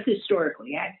 I mean, that's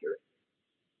historically accurate.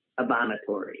 A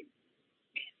vomitorium.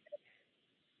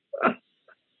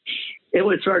 It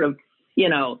was sort of,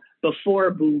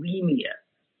 before bulimia.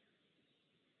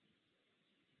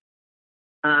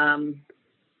 Then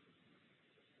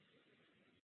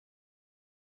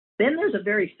there's a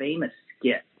very famous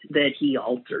skit that he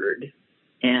altered,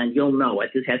 and you'll know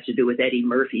it. This has to do with Eddie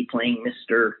Murphy playing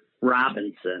Mr.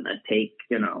 Robinson, a take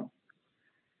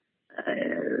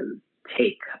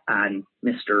on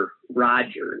Mr.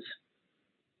 Rogers.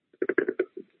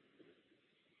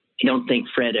 I don't think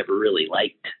Fred ever really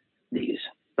liked these,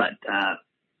 but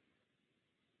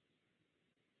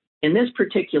in this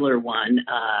particular one,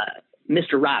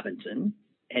 Mr. Robinson,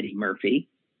 Eddie Murphy,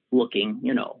 looking,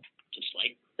 just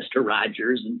like Mr.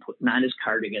 Rogers and putting on his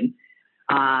cardigan,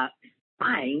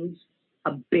 finds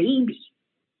a baby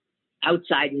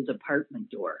outside his apartment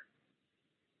door.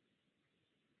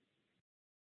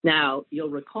 Now, you'll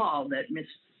recall that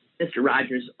Mr.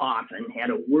 Rogers often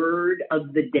had a word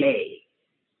of the day,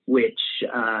 which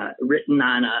written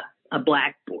on a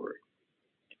blackboard.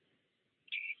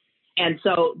 And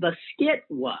so the skit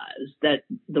was that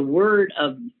the word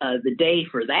of the day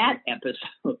for that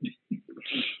episode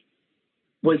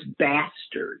was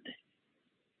bastard.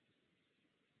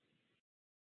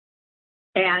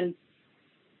 And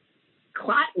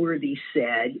Clotworthy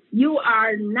said, you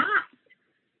are not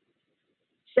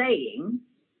saying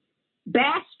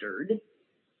bastard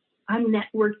on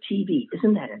network TV.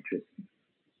 Isn't that interesting?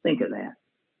 Think of that.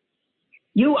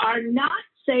 You are not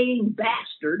saying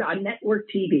bastard on network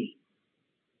TV.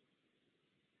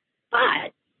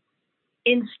 But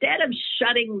instead of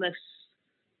shutting the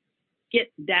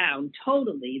skit down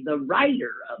totally, the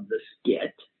writer of the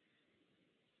skit,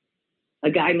 a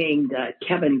guy named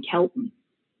Kevin Kelton,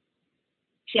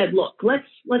 said, look, let's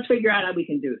figure out how we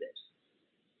can do this.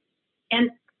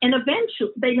 And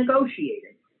eventually they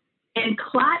negotiated. And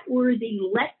Clotworthy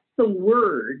let the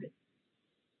word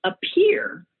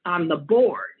appear on the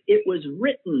board. It was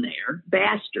written there,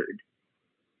 bastard.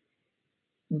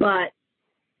 But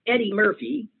Eddie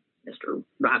Murphy, Mr.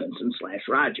 Robinson /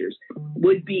 Rogers,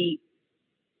 would be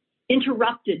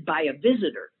interrupted by a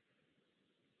visitor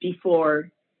before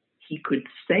he could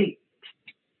say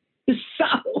it.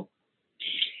 So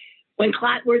when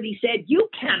Clotworthy said, you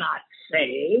cannot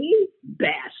say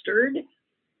bastard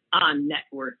on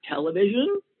network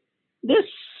television, this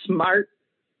smart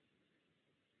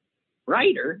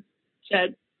writer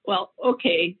said, well,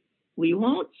 okay, we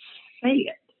won't say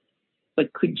it,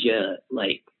 but could you,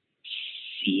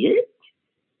 see it?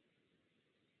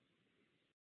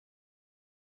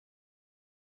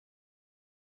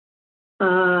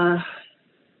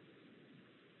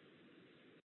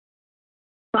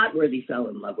 Clotworthy fell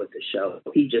in love with the show.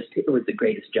 It was the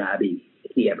greatest job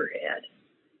he ever had.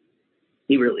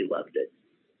 He really loved it.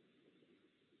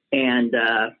 And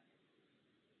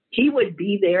he would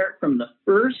be there from the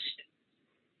first,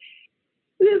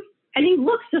 and he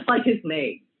looks just like his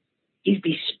name. He's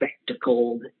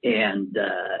bespectacled and,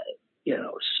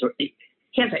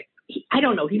 I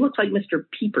don't know, he looks like Mr.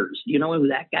 Peepers. Do you know who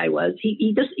that guy was?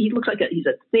 He looks like he's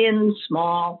a thin,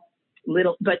 small,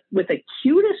 little, but with the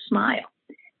cutest smile.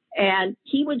 And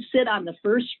he would sit on the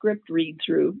first script read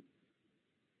through,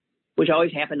 which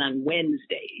always happened on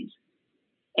Wednesdays.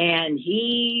 And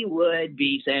he would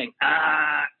be saying,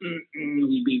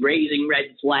 he'd be raising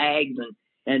red flags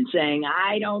and saying,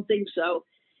 I don't think so.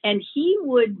 And he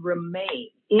would remain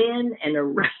in and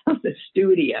around the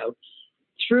studio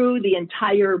through the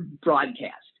entire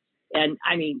broadcast. And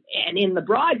I mean, and in the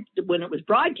when it was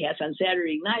broadcast on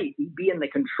Saturday night, he'd be in the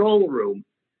control room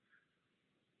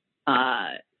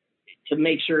to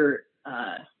make sure,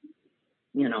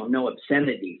 no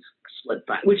obscenities slipped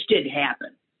by, which did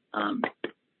happen on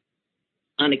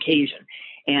occasion.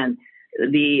 And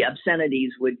the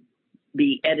obscenities would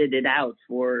be edited out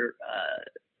for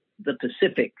the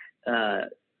Pacific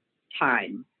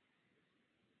time,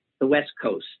 the West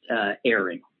Coast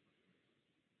airing.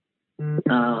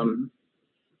 I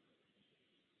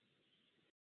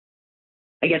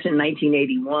guess in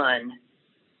 1981,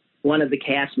 one of the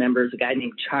cast members, a guy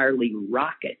named Charlie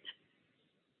Rocket,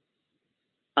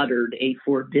 uttered a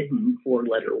forbidden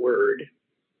 4-letter word.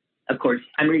 Of course,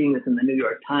 I'm reading this in the New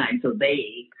York Times, so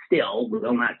they still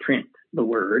will not print the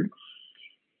word.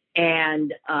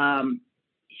 And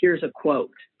here's a quote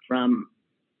from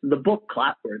the book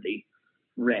Clotworthy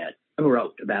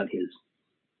wrote about his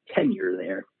tenure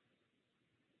there.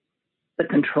 The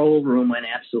control room went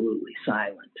absolutely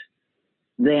silent.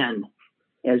 Then,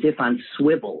 as if on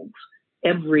swivels,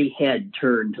 every head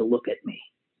turned to look at me.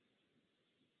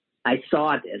 I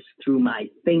saw this through my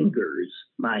fingers,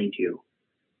 mind you,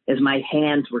 as my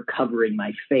hands were covering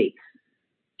my face,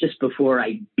 just before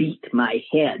I beat my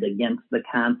head against the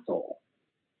console.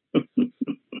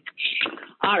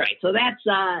 All right, so that's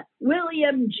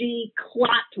William G.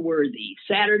 Clotworthy,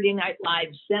 Saturday Night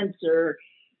Live censor,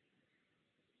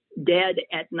 dead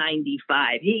at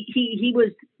 95. He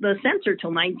was the censor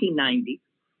till 1990,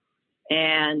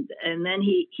 and then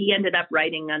he ended up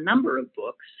writing a number of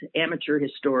books, amateur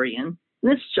historian.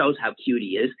 This shows how cute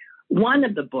he is. One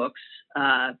of the books,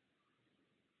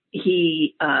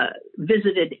 he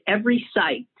visited every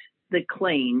site that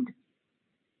claimed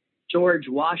George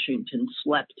Washington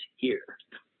slept here.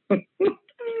 It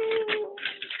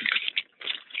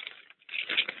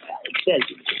says,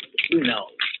 who knows?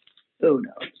 Who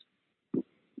knows?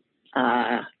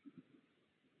 Hang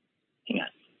on.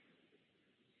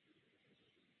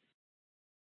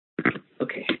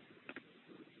 Okay.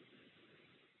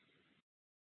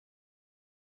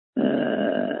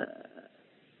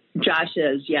 Josh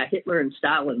says, yeah, Hitler and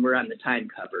Stalin were on the Time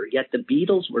cover, yet the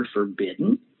Beatles were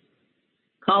forbidden.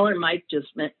 Caller Mike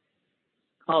just meant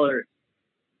caller.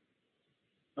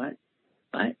 What?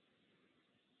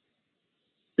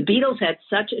 The Beatles had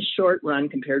such a short run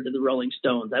compared to the Rolling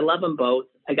Stones. I love them both.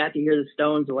 I got to hear the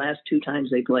Stones the last 2 times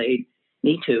they played.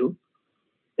 Me too.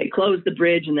 They closed the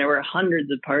bridge and there were hundreds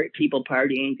of people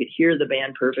partying. You could hear the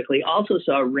band perfectly. Also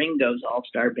saw Ringo's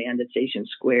All-Star Band at Station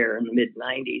Square in the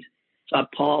mid-90s. Saw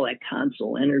Paul at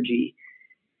Console Energy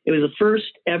It was the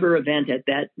first ever event at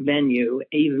that venue,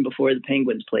 even before the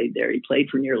Penguins played there. He played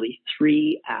for nearly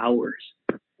 3 hours.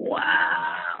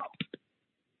 Wow.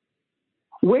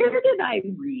 Where did I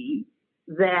read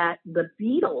that the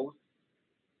Beatles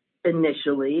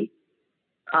initially,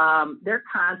 their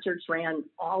concerts ran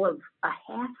all of a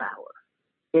half hour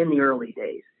in the early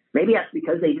days? Maybe that's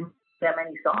because they didn't have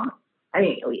many songs. I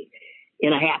mean,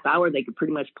 in a half hour, they could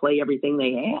pretty much play everything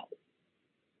they had.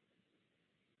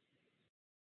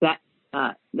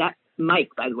 That Mike,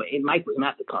 by the way, and Mike was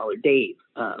not the caller. Dave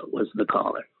was the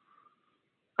caller.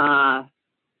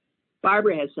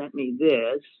 Barbara has sent me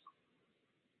this.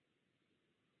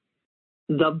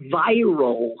 The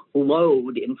viral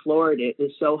load in Florida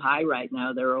is so high right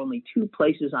now, there are only 2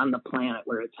 places on the planet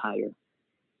where it's higher.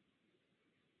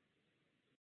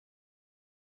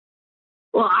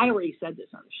 Well, I already said this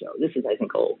on the show. This is, I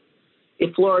think, old.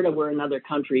 If Florida were another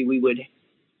country, we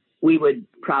would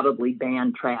probably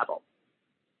ban travel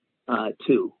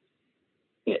to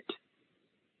it.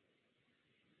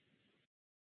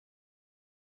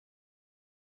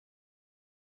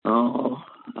 Oh,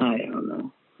 I don't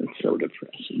know. It's so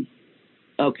depressing.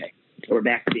 Okay, so we're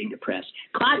back to being depressed.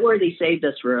 Clotworthy saved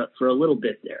us for a little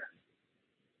bit there.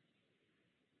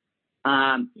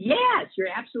 Yes, you're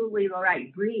absolutely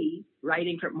right. Bree,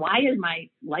 writing from, why is my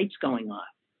lights going off?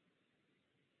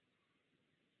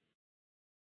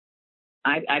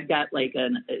 I've got like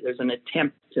there's an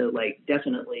attempt to like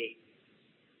definitely,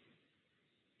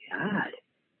 God,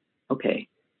 okay.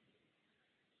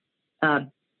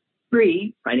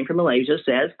 Bree, writing from Malaysia,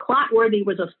 says, Clotworthy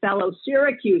was a fellow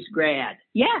Syracuse grad.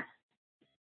 Yes,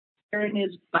 in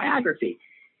his biography.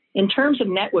 In terms of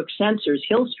network censors,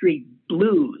 Hill Street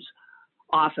Blues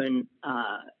often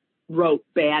wrote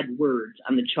bad words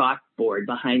on the chalkboard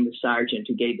behind the sergeant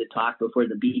who gave the talk before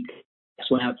the beat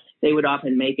went out. They would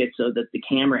often make it so that the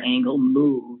camera angle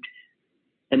moved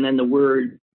and then the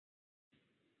word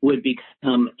would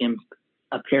become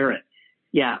apparent.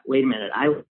 Yeah, wait a minute. I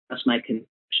lost my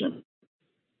connection.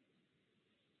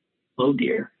 Oh,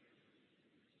 dear.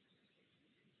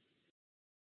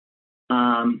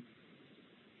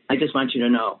 I just want you to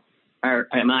know.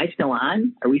 Am I still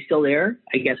on? Are we still there?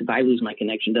 I guess if I lose my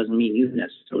connection doesn't mean you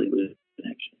necessarily lose the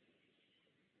connection.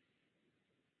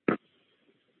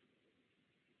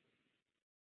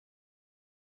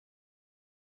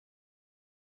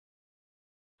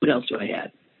 What else do I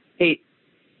have? Hey,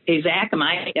 Zach, am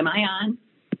I on?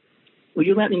 Will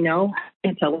you let me know? I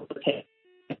can't tell what's happening.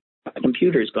 My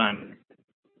computer's gone.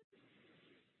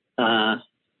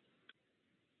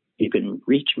 You can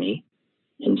reach me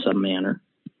in some manner.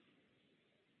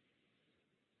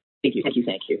 Thank you.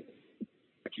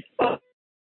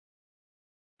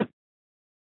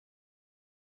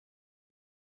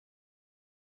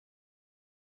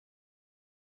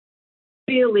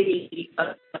 Really,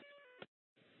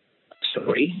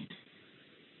 sorry.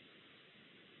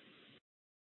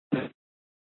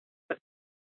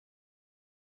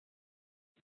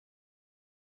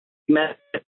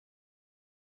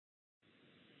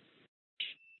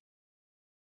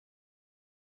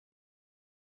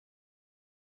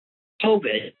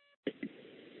 COVID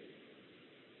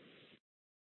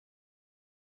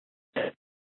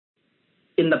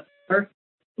in the park.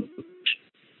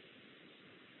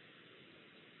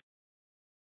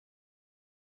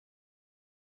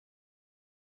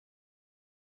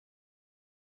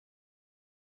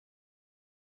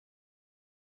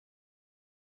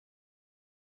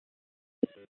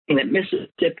 In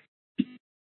Mississippi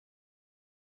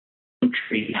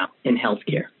now in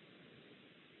healthcare.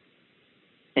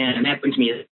 And that brings me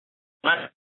to what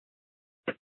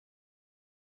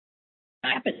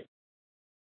happened.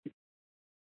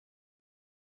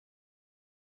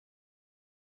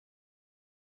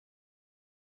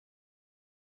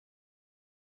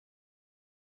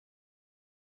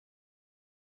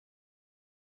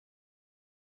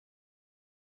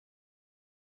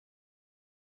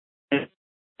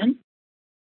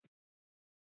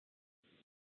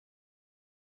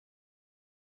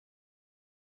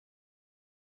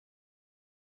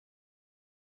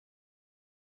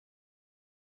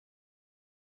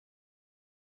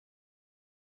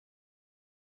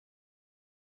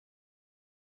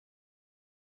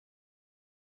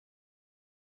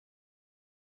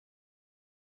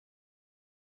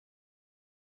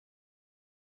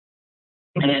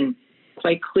 And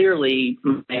quite clearly,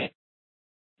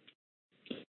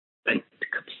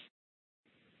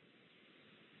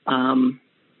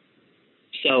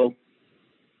 so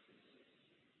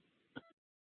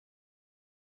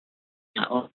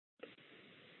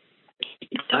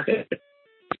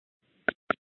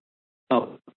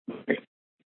oh,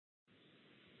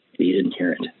 you didn't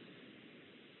hear it.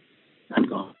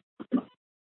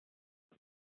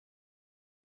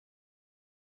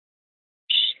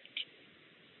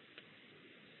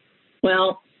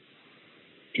 Well,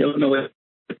 they don't know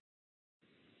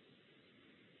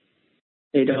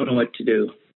what to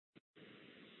do.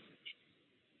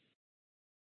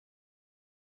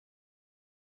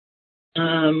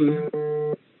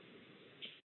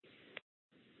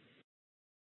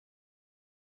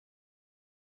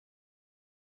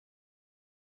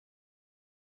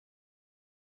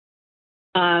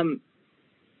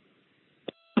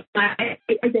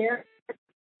 I there.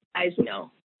 Guys,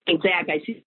 no. Zach, I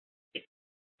see.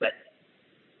 But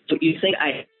do you think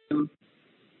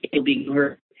it'll be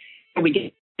hurt? Can we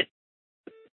get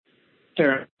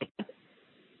her?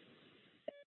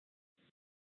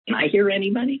 Can I hear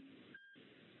anybody?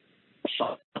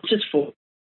 Just for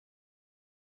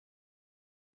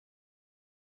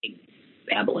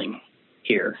babbling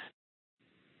here.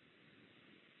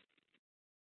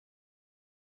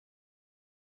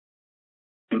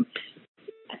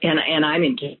 And I'm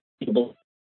incapable.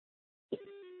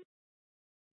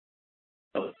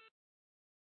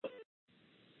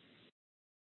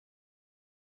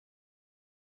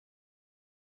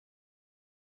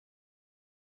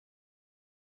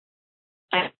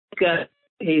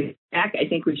 Hey, Zach, I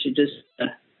think we should just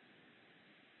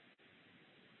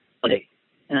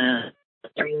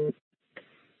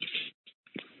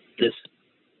this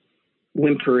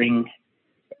whimpering.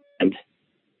 And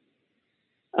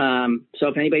so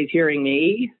if anybody's hearing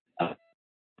me,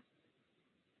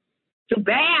 too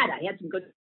bad. I had some good.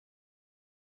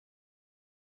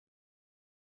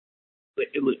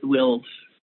 Will.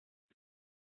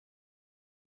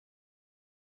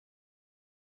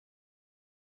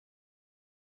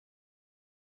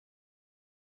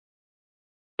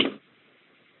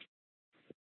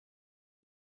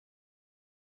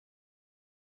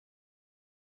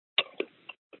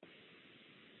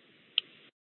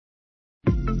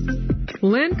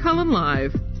 Lynn Cullen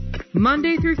Live,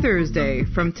 Monday through Thursday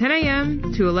from 10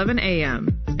 a.m. to 11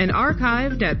 a.m. and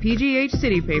archived at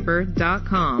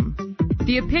pghcitypaper.com.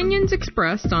 The opinions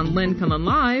expressed on Lynn Cullen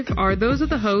Live are those of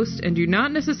the host and do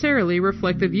not necessarily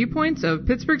reflect the viewpoints of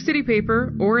Pittsburgh City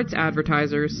Paper or its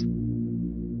advertisers.